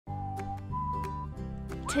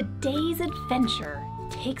Today's adventure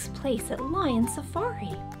takes place at Lion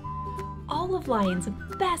Safari. All of Lion's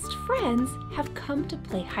best friends have come to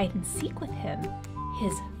play hide and seek with him,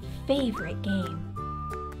 his favorite game.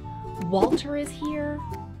 Walter is here,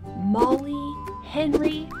 Molly,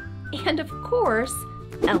 Henry, and of course,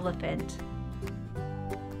 Elephant.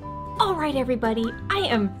 All right, everybody, I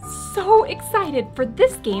am so excited for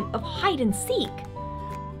this game of hide and seek.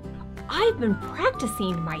 I've been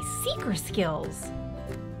practicing my seeker skills.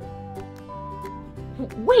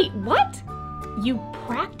 Wait, what? You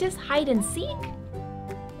practice hide and seek?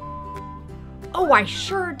 Oh, I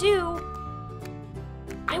sure do.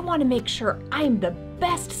 I want to make sure I'm the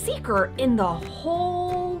best seeker in the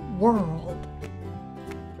whole world.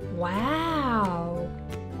 Wow,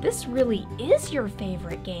 this really is your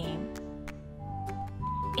favorite game.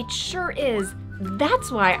 It sure is. That's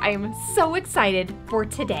why I am so excited for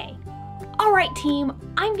today. All right, team,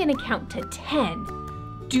 I'm gonna count to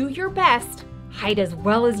 10. Do your best, hide as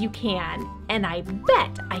well as you can, and I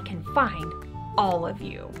bet I can find all of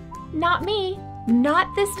you. Not me,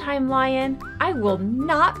 not this time, Lion. I will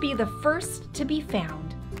not be the first to be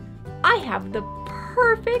found. I have the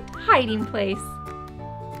perfect hiding place.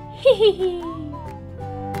 Hee hee hee.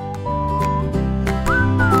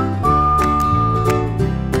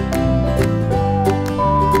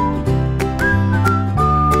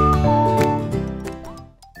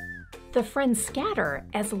 The friends scatter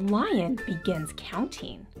as Lion begins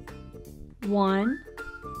counting. 1,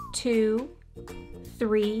 2,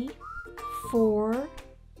 3, 4.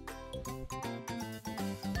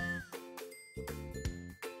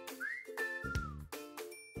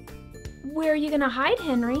 Where are you gonna hide,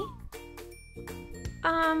 Henry?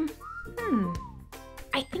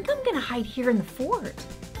 I think I'm gonna hide here in the fort.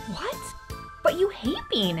 What? But you hate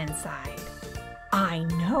being inside. I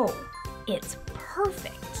know. It's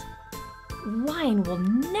perfect. Lion will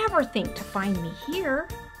never think to find me here.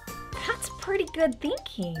 That's pretty good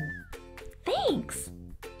thinking. Thanks.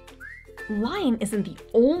 Lion isn't the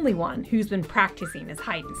only one who's been practicing his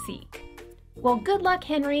hide and seek. Well, good luck,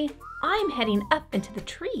 Henry. I'm heading up into the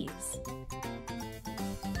trees.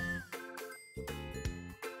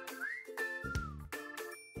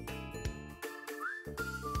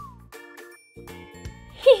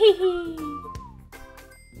 Hee hee hee.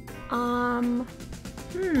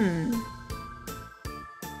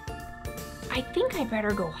 I think I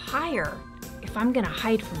better go higher if I'm gonna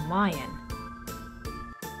hide from Lion.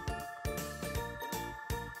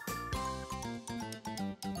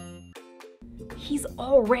 He's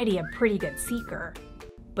already a pretty good seeker,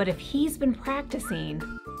 but if he's been practicing,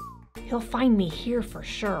 he'll find me here for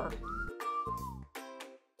sure.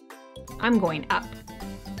 I'm going up.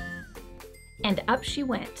 And up she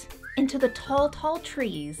went, into the tall, tall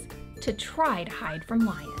trees to try to hide from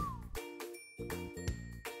Lion.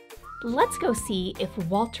 Let's go see if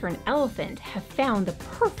Walter and Elephant have found the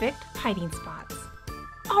perfect hiding spots.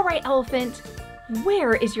 All right, Elephant,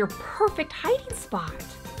 where is your perfect hiding spot?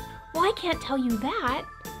 Well, I can't tell you that.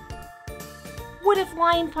 What if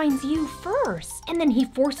Lion finds you first, and then he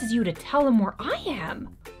forces you to tell him where I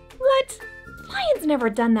am? What? Lion's never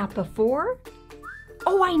done that before.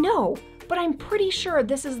 Oh, I know, but I'm pretty sure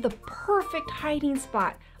this is the perfect hiding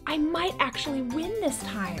spot. I might actually win this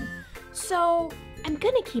time. So I'm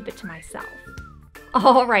gonna keep it to myself.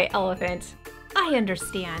 All right, Elephant, I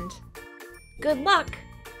understand. Good luck.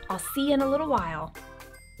 I'll see you in a little while.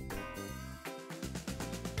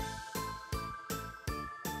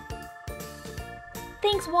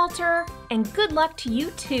 Thanks, Walter, and good luck to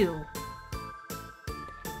you too.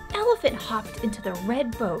 Elephant hopped into the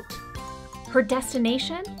red boat. Her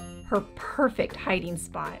destination? Her perfect hiding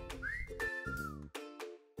spot.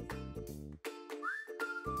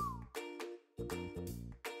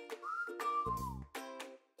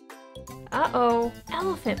 Uh-oh,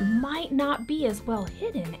 Elephant might not be as well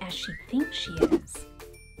hidden as she thinks she is.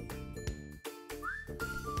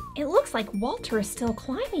 It looks like Walter is still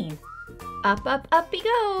climbing. Up, up, up he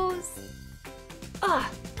goes. I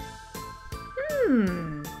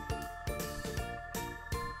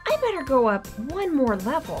better go up one more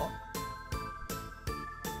level.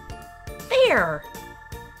 There!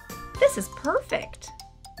 This is perfect.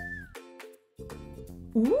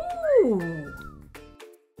 Ooh!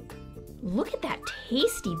 Look at that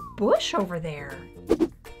tasty bush over there.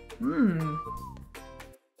 I'm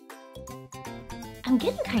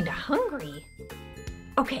getting kind of hungry.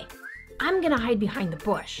 Okay, I'm gonna hide behind the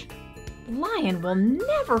bush. Lion will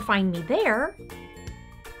never find me there.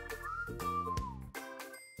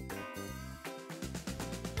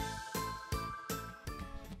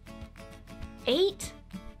 8,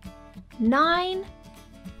 9,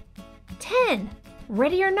 10.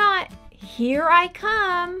 Ready or not, here I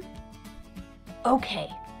come. Okay,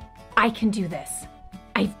 I can do this.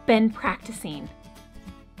 I've been practicing.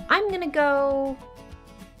 I'm gonna go,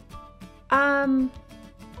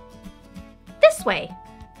 this way.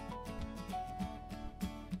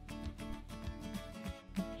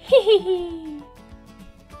 Hee.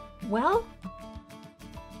 Well,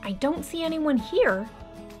 I don't see anyone here.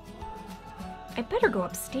 I better go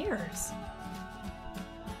upstairs.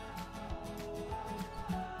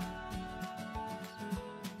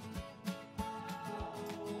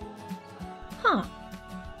 Huh.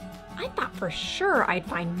 I thought for sure I'd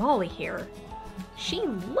find Molly here. She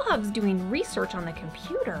loves doing research on the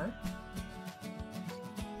computer.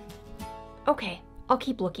 Okay, I'll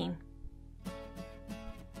keep looking.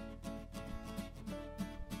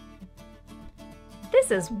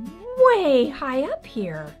 This is way high up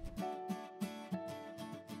here.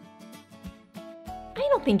 I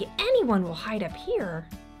don't think anyone will hide up here.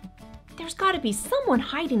 There's got to be someone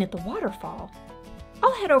hiding at the waterfall.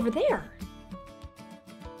 I'll head over there.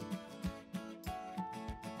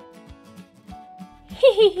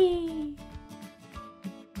 Hee.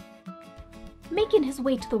 Making his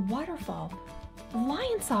way to the waterfall, the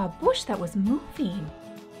lion saw a bush that was moving.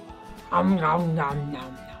 Nom nom nom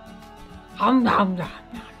nom. Nom nom nom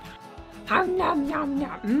nom. Nom nom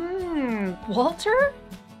nom. Walter?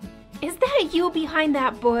 Is that you behind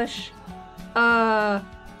that bush? No?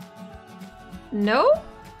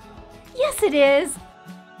 Yes, it is.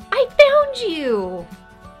 I found you.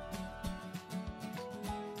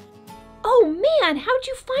 Oh man, how'd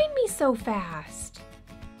you find me so fast?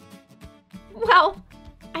 Well,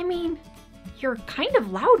 I mean, you're kind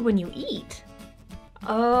of loud when you eat.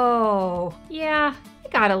 Oh, yeah, I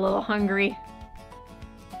got a little hungry.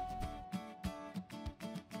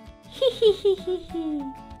 Hee.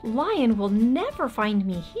 Lion will never find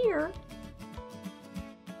me here.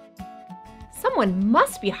 Someone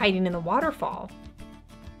must be hiding in the waterfall.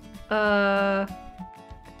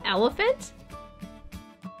 Elephant?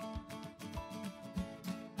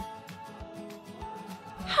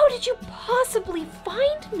 How did you possibly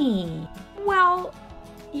find me? Well,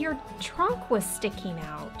 your trunk was sticking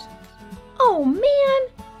out. Oh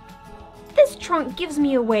man! This trunk gives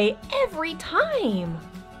me away every time.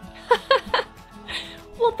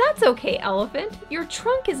 Well, that's okay, Elephant. Your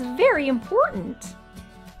trunk is very important.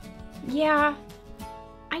 Yeah,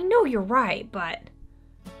 I know you're right, but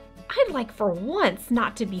I'd like for once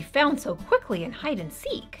not to be found so quickly in hide and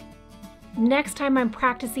seek. Next time I'm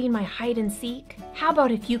practicing my hide and seek, how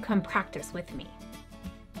about if you come practice with me?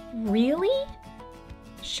 Really?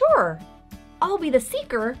 Sure. I'll be the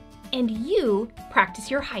seeker and you practice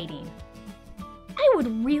your hiding. I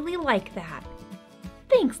would really like that.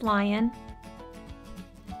 Thanks, Lion.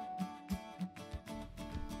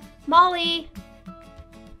 Molly!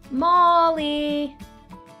 Molly!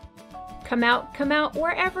 Come out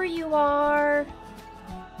wherever you are.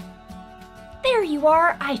 There you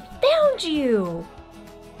are! I found you!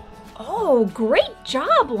 Oh, great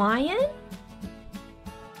job, Lion!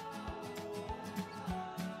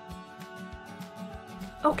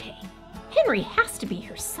 Okay, Henry has to be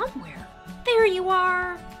here somewhere. There you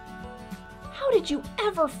are! How did you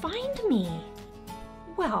ever find me?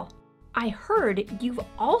 Well, I heard you've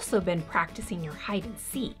also been practicing your hide and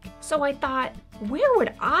seek, so I thought, where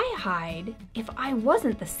would I hide if I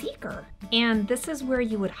wasn't the seeker? And this is where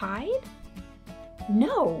you would hide?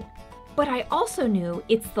 No, but I also knew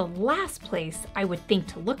it's the last place I would think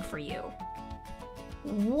to look for you.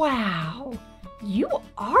 Wow, you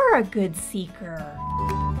are a good seeker.